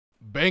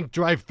Bank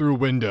drive-through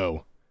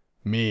window.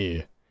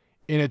 Me.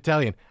 In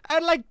Italian,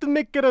 I'd like to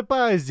make a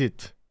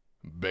deposit.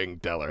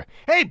 Bank teller.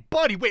 Hey,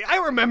 buddy, wait, I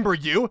remember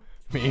you.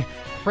 Me.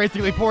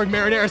 Frantically pouring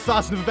marinara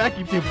sauce into the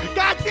vacuum tube.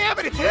 God damn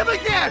it, it's him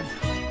again!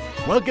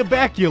 Welcome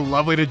back, you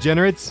lovely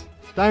degenerates.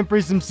 Time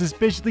for some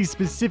suspiciously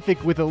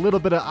specific with a little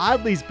bit of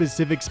oddly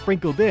specific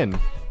sprinkled in.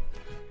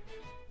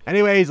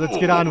 Anyways, let's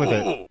get on with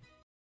it.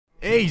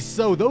 Hey,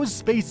 so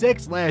those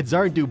SpaceX lads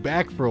aren't due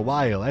back for a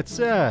while.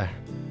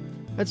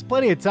 That's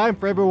plenty of time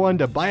for everyone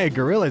to buy a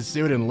gorilla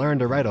suit and learn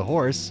to ride a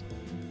horse.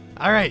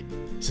 Alright,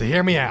 so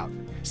hear me out.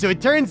 So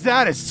it turns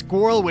out a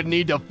squirrel would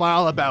need to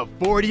fall about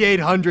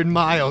 4,800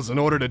 miles in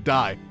order to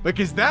die,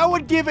 because that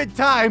would give it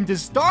time to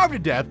starve to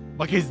death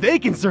because they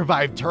can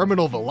survive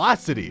terminal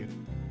velocity.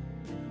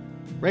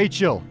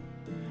 Rachel,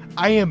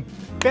 I am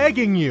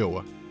begging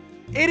you.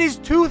 It is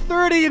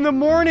 2:30 in the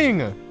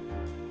morning.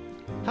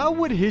 How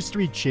would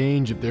history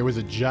change if there was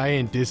a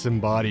giant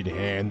disembodied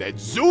hand that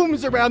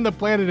zooms around the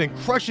planet and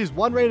crushes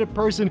one random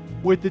person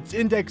with its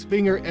index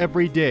finger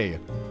every day?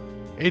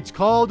 It's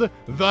called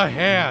the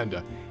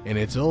hand, and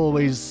it's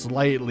always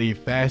slightly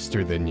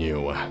faster than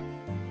you.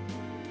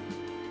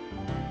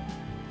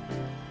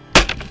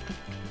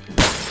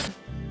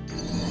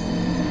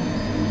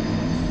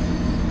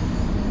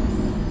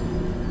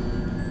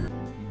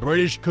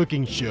 British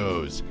cooking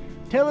shows.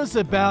 Tell us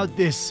about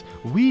this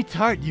wee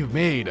tart you've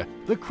made.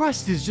 The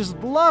crust is just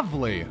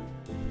lovely.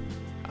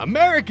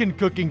 American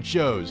cooking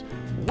shows.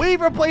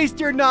 We've replaced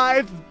your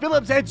knives with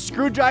Phillips head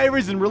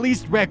screwdrivers and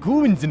released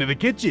raccoons into the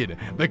kitchen.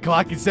 The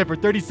clock is set for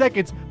 30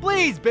 seconds.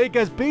 Please bake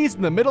us peace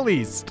in the Middle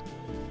East.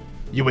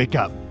 You wake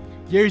up.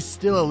 You're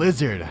still a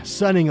lizard,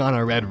 sunning on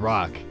a red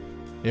rock.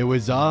 It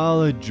was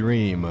all a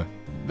dream.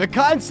 The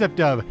concept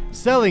of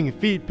selling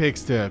feet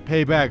pics to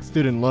pay back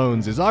student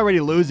loans is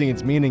already losing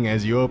its meaning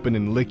as you open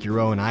and lick your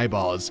own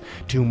eyeballs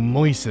to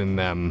moisten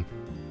them.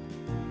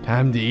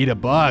 Time to eat a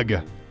bug.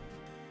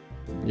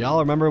 Y'all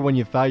remember when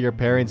you thought your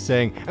parents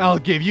saying, "I'll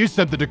give you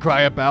something to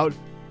cry about,"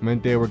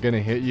 meant they were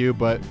gonna hit you,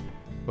 but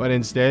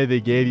instead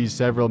they gave you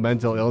several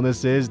mental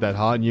illnesses that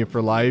haunt you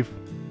for life?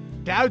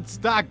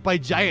 Outstalked by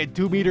giant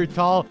 2-meter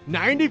tall,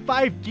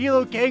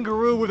 95-kilo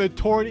kangaroo with a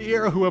torn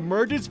ear who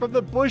emerges from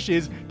the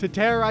bushes to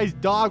terrorize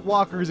dog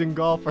walkers and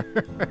golfers.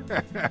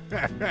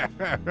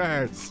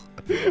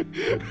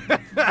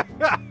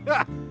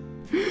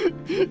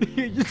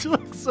 You just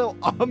look so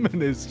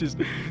ominous, just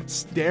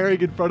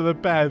staring in front of the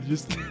path,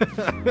 just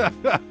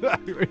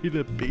ready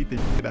to beat the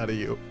shit out of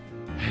you.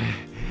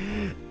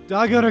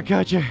 Dog owner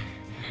culture.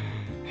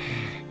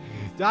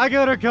 Dog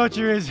owner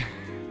culture is...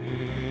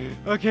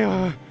 Okay,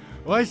 well,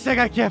 1 sec,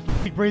 I can't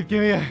breathe,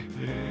 give me a...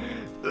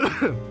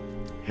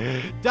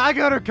 Dog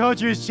owner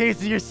culture is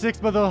chasing your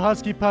 6-month-old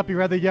husky puppy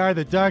around the yard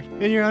in the dark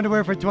in your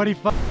underwear for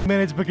 25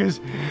 minutes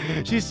because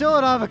she stole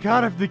an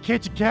avocado from the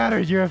kitchen counter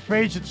and you're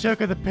afraid she'll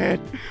choke on the pit.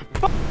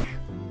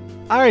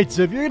 Alright,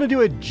 so if you're gonna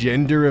do a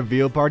gender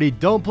reveal party,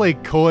 don't play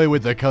coy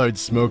with the colored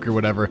smoke or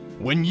whatever.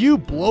 When you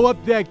blow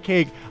up that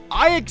cake,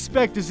 I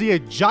expect to see a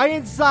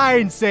giant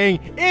sign saying,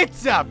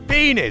 "It's a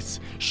penis!"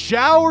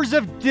 Showers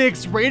of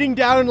dicks raining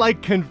down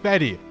like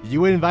confetti.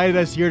 You invited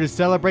us here to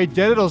celebrate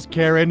genitals,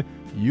 Karen.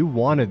 You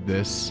wanted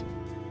this.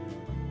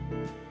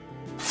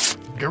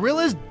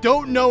 Gorillas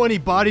don't know any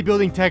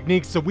bodybuilding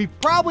techniques, so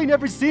we've probably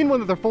never seen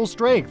one at their full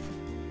strength.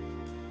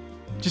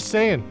 Just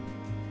saying.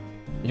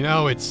 You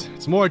know,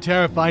 it's more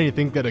terrifying to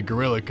think that a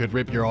gorilla could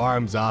rip your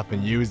arms off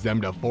and use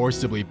them to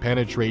forcibly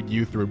penetrate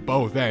you through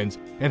both ends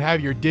and have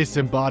your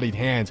disembodied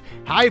hands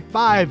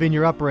high-five in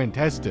your upper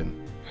intestine.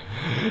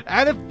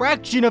 At a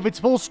fraction of its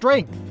full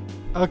strength.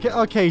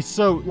 Okay,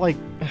 so, like...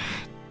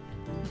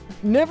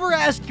 Never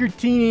ask your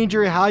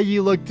teenager how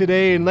you look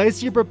today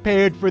unless you're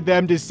prepared for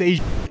them to say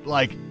shit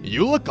like,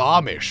 "You look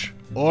Amish,"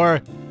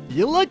 or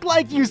 "You look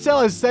like you sell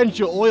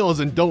essential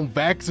oils and don't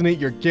vaccinate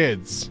your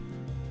kids."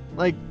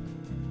 Like,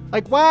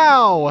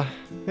 wow,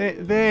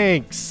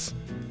 thanks.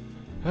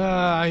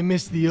 I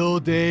miss the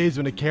old days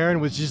when a Karen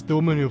was just the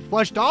woman who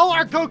flushed all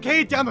our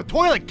cocaine down the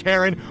toilet,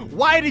 Karen.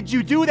 Why did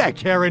you do that,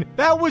 Karen?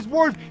 That was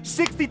worth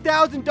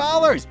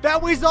 $60,000.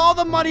 That was all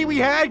the money we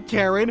had,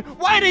 Karen.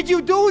 Why did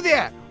you do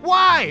that?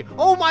 Why?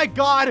 Oh my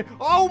God.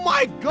 Oh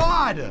my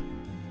God.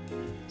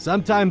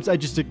 Sometimes I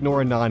just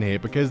ignore a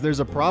non-hate because there's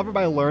a proverb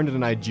I learned in a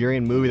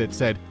Nigerian movie that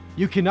said,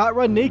 "You cannot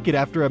run naked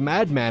after a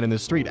madman in the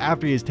street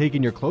after he has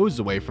taken your clothes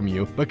away from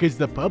you because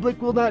the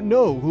public will not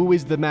know who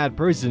is the mad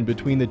person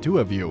between the two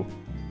of you."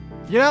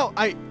 You know,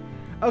 I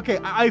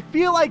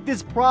feel like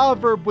this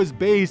proverb was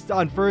based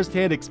on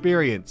first-hand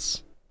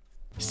experience.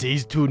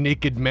 Sees two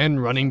naked men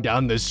running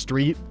down the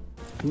street.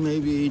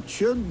 Maybe it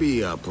should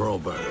be a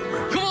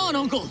proverb. Come on,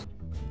 Uncle!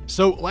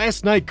 So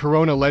last night,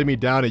 Corona led me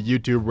down a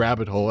YouTube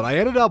rabbit hole, and I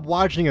ended up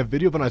watching a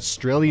video of an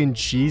Australian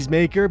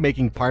cheesemaker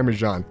making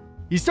Parmesan.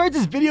 He starts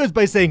his videos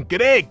by saying,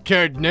 "G'day,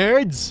 curd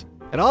nerds!"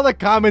 And all the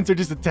comments are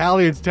just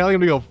Italians telling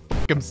him to go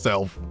f***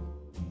 himself.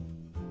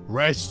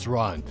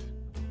 Restaurant.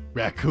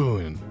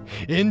 Raccoon.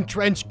 In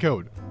trench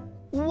coat.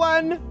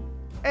 1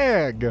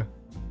 egg.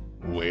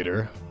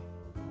 Waiter.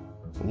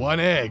 1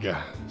 egg.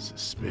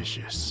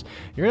 Suspicious.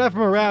 You're not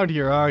from around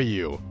here, are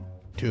you?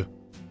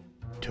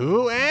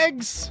 2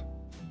 eggs?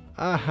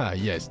 Aha,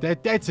 yes,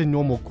 that's a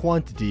normal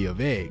quantity of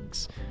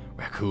eggs.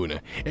 Raccoon,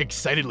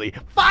 excitedly,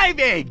 5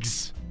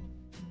 eggs!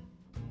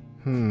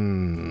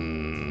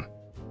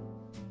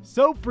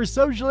 Soap for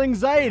social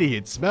anxiety.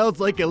 It smells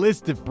like a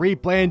list of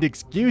pre-planned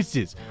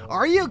excuses.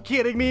 Are you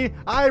kidding me?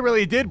 I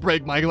really did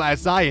break my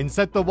glass eye and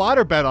set the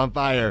waterbed on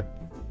fire.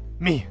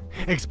 Me,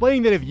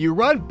 explaining that if you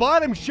run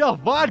bottom shelf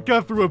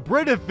vodka through a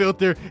Brita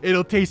filter,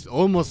 it'll taste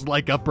almost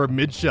like upper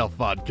mid-shelf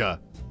vodka.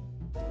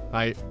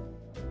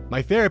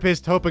 My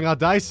therapist hoping I'll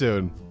die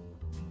soon.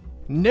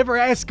 Never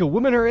ask a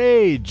woman her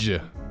age.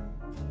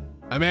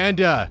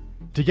 Amanda,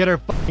 to get her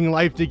fucking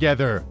life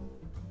together.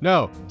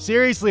 No,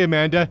 seriously,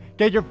 Amanda,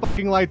 get your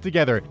fucking life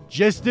together.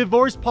 Just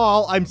divorce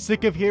Paul. I'm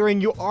sick of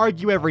hearing you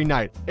argue every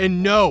night.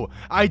 And no,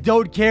 I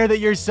don't care that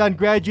your son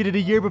graduated a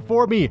year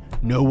before me.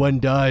 No one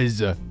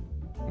does.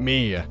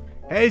 Me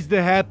has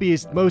the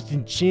happiest, most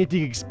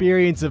enchanting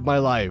experience of my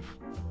life.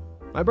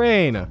 My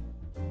brain.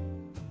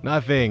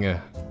 Nothing.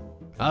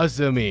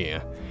 Also me.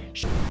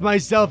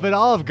 Myself at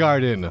Olive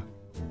Garden.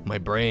 My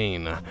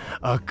brain.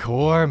 A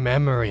core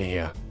memory.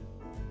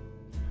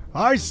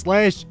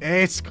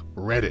 r/ask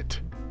Reddit.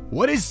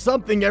 What is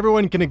something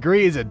everyone can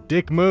agree is a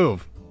dick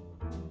move?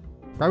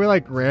 Probably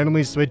like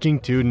randomly switching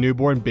 2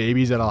 newborn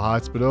babies at a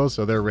hospital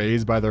so they're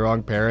raised by the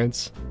wrong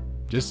parents.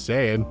 Just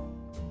saying.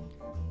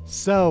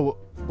 So,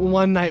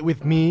 one night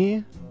with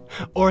me?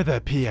 Or the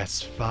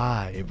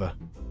PS5?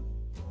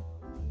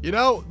 You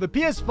know, the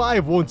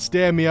PS5 won't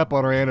stand me up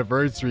on our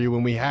anniversary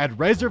when we had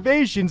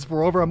reservations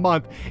for over a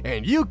month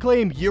and you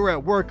claimed you were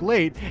at work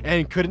late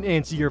and couldn't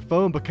answer your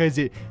phone because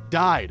it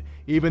died,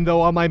 even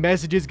though all my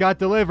messages got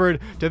delivered,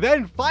 to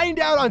then find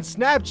out on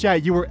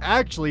Snapchat you were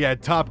actually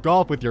at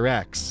Topgolf with your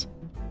ex.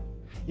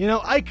 You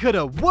know, I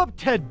could've whooped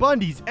Ted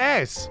Bundy's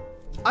ass.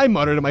 I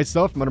muttered to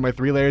myself from under my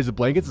 3 layers of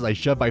blankets as I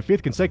shoved my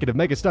 5th consecutive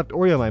mega stuffed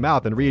Oreo in my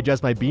mouth and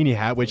readjust my beanie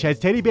hat, which has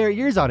teddy bear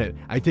ears on it.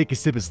 I take a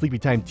sip of sleepy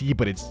time tea,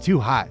 but it's too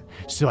hot,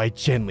 so I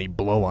gently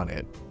blow on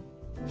it.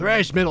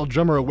 Thrash metal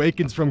drummer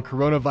awakens from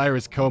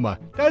coronavirus coma.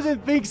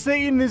 Doesn't think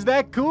Satan is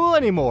that cool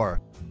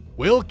anymore.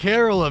 Will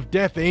Carroll of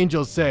Death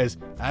Angel says,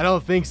 I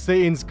don't think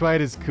Satan's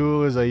quite as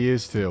cool as I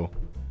used to.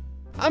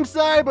 I'm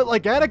sorry, but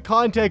like out of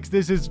context,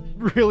 this is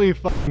really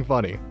fucking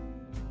funny.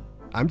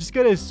 I'm just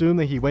gonna assume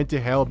that he went to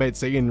hell, met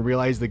Satan, and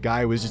realized the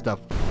guy was just a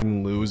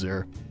fucking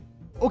loser.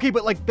 Okay,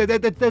 but like,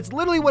 that's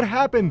literally what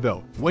happened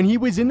though. When he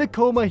was in the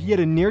coma, he had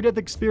a near-death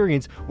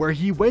experience where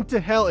he went to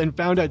hell and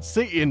found out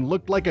Satan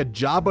looked like a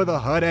Jabba the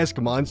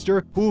Hutt-esque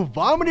monster who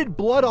vomited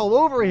blood all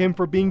over him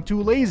for being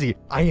too lazy.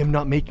 I am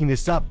not making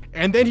this up.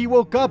 And then he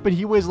woke up and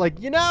he was like,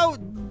 you know,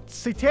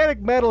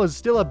 satanic metal is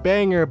still a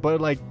banger, but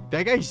like,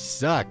 that guy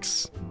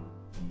sucks.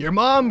 Your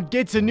mom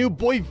gets a new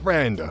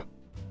boyfriend.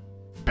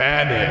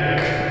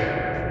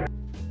 Panic.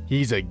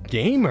 He's a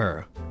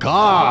gamer.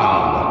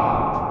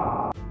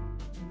 Calm.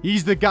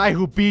 He's the guy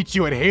who beat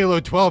you at Halo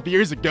 12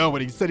 years ago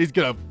when he said he's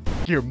gonna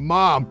f your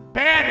mom.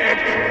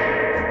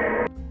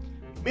 Panic!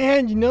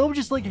 Man, you know,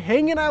 just like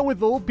hanging out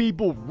with old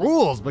people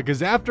rules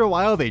because after a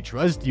while they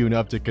trust you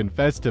enough to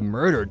confess to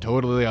murder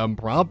totally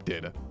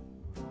unprompted.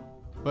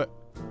 But,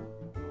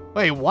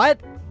 wait,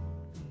 what?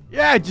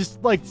 Yeah,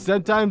 just like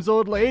sometimes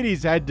old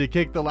ladies had to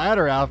kick the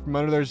ladder out from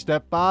under their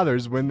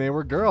stepfathers when they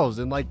were girls,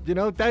 and like, you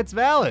know, that's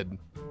valid.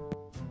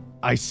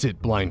 I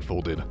sit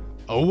blindfolded.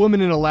 A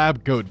woman in a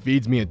lab coat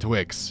feeds me a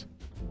Twix.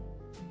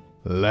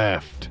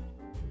 Left.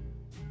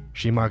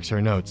 She marks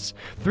her notes.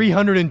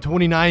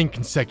 329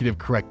 consecutive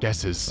correct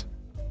guesses.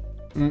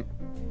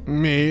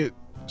 Me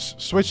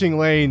switching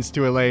lanes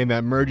to a lane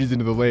that merges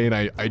into the lane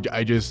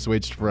I just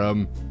switched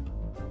from.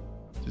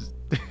 Just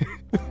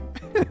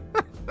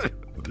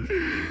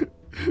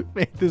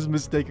made this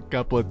mistake a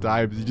couple of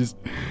times. You just,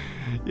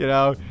 you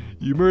know,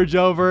 you merge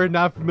over,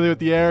 not familiar with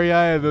the area,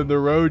 and then the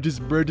road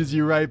just merges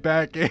you right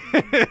back in.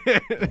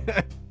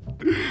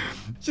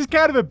 It's just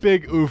kind of a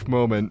big oof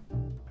moment.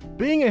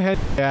 Being a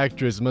hentai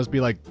actress must be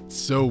like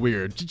so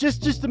weird.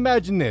 Just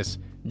imagine this.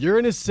 You're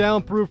in a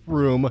soundproof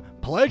room,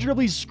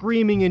 pleasurably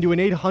screaming into an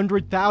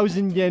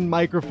 800,000 yen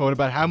microphone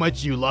about how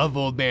much you love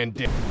old man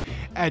dick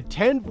at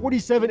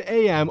 10:47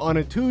 a.m. on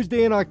a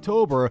Tuesday in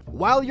October,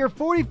 while your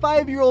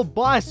 45-year-old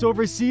boss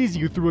oversees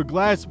you through a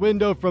glass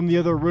window from the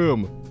other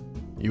room.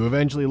 You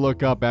eventually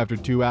look up after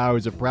 2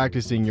 hours of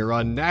practicing your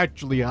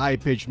unnaturally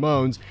high-pitched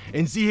moans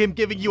and see him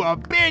giving you a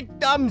big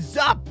thumbs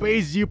up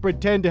as you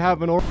pretend to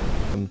have an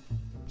orgasm.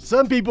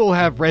 Some people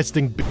have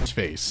resting bitch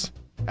face.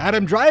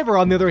 Adam Driver,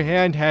 on the other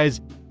hand, has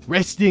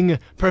resting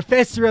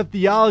professor of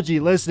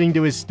theology listening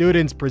to his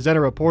students present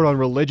a report on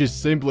religious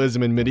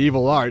symbolism in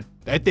medieval art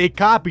that they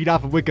copied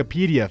off of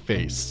Wikipedia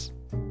face.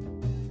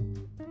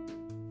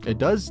 It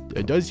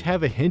does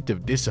have a hint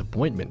of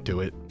disappointment to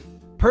it.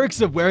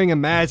 Perks of wearing a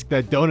mask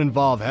that don't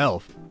involve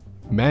health.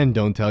 Men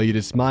don't tell you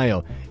to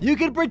smile. You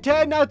can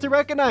pretend not to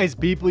recognize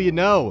people you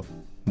know.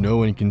 No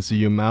one can see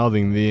you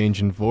mouthing the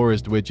ancient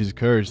forest witch's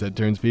curse that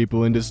turns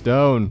people into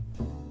stone.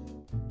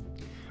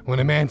 When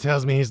a man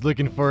tells me he's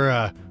looking for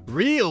a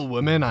Real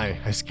woman,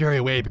 I scare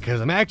away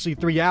because I'm actually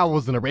 3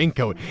 owls in a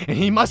raincoat, and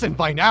he mustn't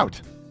find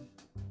out.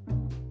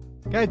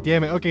 God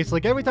damn it. Okay, so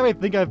like every time I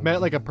think I've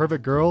met like a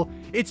perfect girl,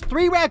 it's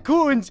 3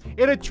 raccoons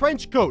in a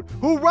trench coat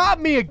who rob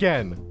me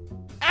again.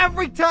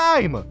 Every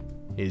time.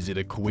 Is it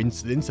a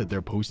coincidence that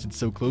they're posted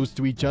so close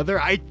to each other?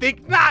 I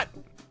think not.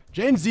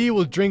 Gen Z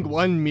will drink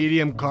 1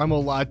 medium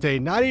caramel latte,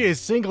 not eat a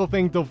single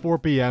thing till 4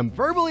 p.m.,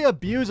 verbally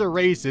abuse a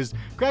racist,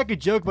 crack a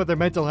joke about their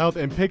mental health,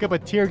 and pick up a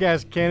tear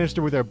gas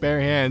canister with their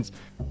bare hands,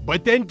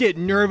 but then get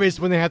nervous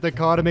when they have to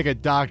call to make a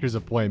doctor's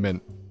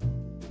appointment.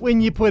 When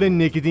you put a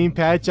nicotine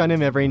patch on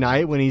him every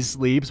night when he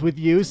sleeps with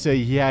you so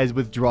he has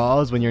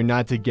withdrawals when you're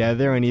not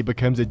together and he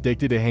becomes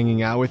addicted to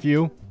hanging out with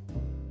you.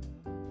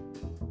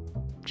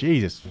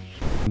 Jesus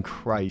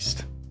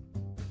Christ.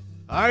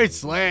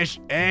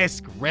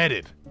 r/ask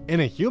Reddit in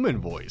a human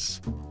voice.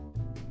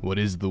 What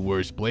is the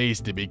worst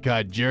place to be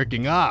caught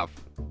jerking off?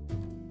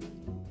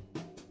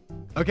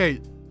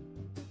 Okay,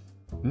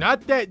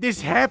 not that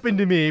this happened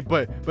to me,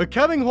 but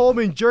coming home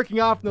and jerking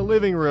off in the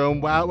living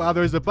room while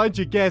there's a bunch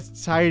of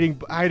guests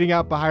hiding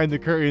out behind the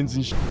curtains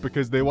and shit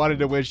because they wanted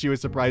to wish you a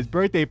surprise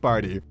birthday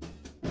party.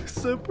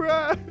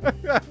 Surprise!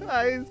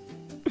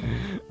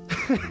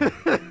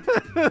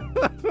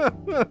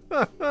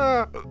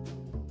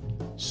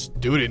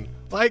 Student,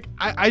 like,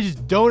 I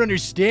just don't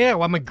understand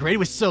why my grade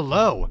was so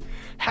low.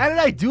 How did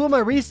I do on my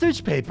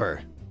research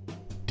paper?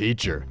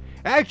 Teacher,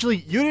 actually,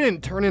 you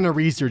didn't turn in a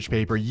research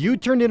paper, you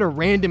turned in a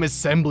random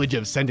assemblage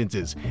of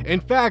sentences. In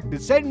fact, the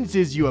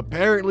sentences you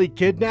apparently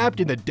kidnapped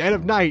in the dead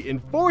of night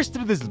and forced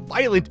into this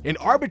violent and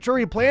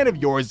arbitrary plan of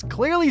yours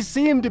clearly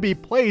seem to be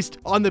placed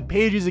on the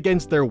pages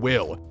against their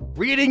will.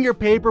 Reading your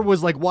paper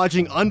was like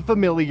watching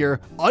unfamiliar,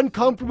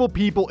 uncomfortable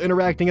people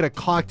interacting at a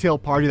cocktail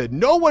party that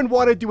no one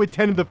wanted to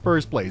attend in the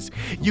first place.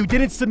 You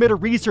didn't submit a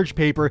research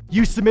paper,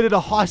 you submitted a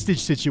hostage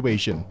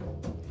situation.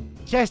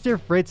 Chester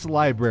Fritz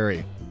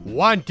Library.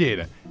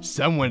 Wanted.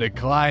 Someone to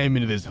climb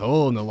into this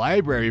hole in the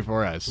library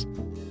for us.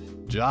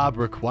 Job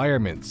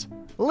requirements.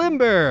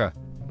 Limber.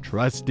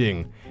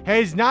 Trusting.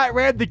 Has not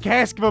read The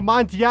Cask of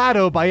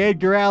Amontillado by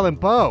Edgar Allan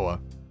Poe.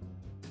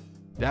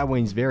 That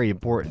one's very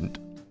important.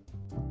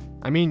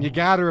 I mean, you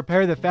gotta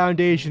repair the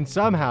foundation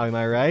somehow, am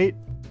I right?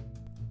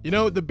 You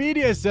know, the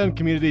BDSM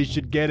community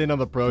should get in on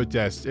the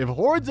protests. If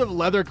hordes of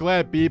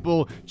leather-clad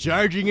people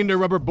charging into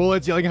rubber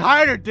bullets yelling,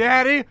 "Harder,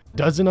 daddy!"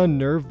 doesn't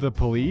unnerve the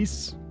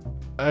police,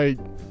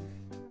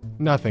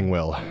 nothing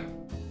will.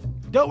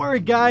 Don't worry,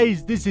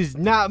 guys, this is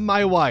not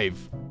my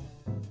wife.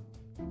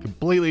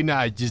 Completely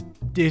not, just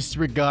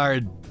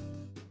disregard.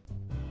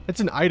 It's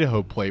an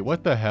Idaho plate,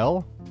 what the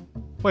hell?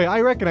 Wait, I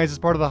recognize this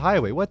part of the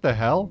highway, what the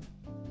hell?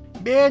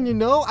 Man, you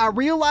know, I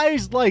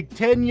realized like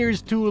 10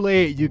 years too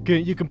late, you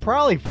can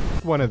probably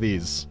f one of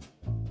these.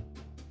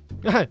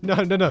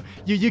 No,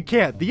 you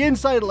can't. The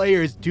inside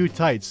layer is too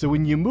tight, so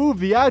when you move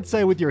the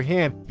outside with your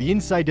hand, the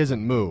inside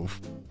doesn't move.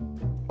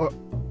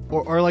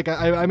 Or like,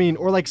 I mean,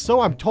 or like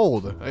so I'm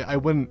told. I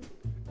wouldn't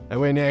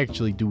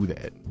actually do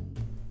that.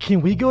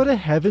 Can we go to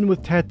heaven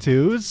with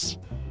tattoos?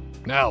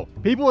 No,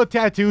 people with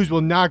tattoos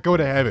will not go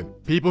to heaven.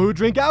 People who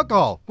drink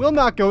alcohol will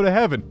not go to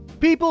heaven.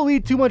 People who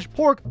eat too much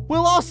pork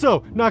will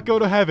also not go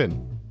to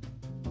heaven.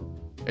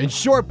 And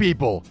short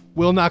people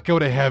will not go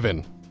to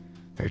heaven.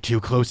 They're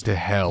too close to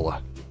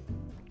hell.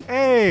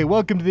 Hey,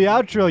 welcome to the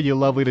outro, you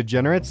lovely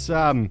degenerates.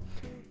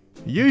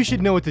 You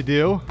should know what to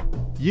do.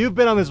 You've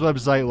been on this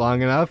website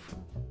long enough.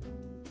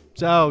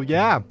 So,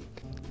 yeah.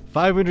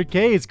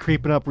 500K is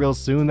creeping up real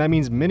soon. That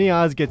means Mini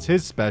Oz gets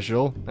his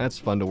special. That's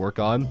fun to work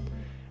on.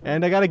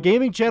 And I got a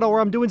gaming channel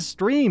where I'm doing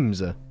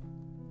streams.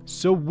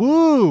 So,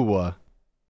 woo!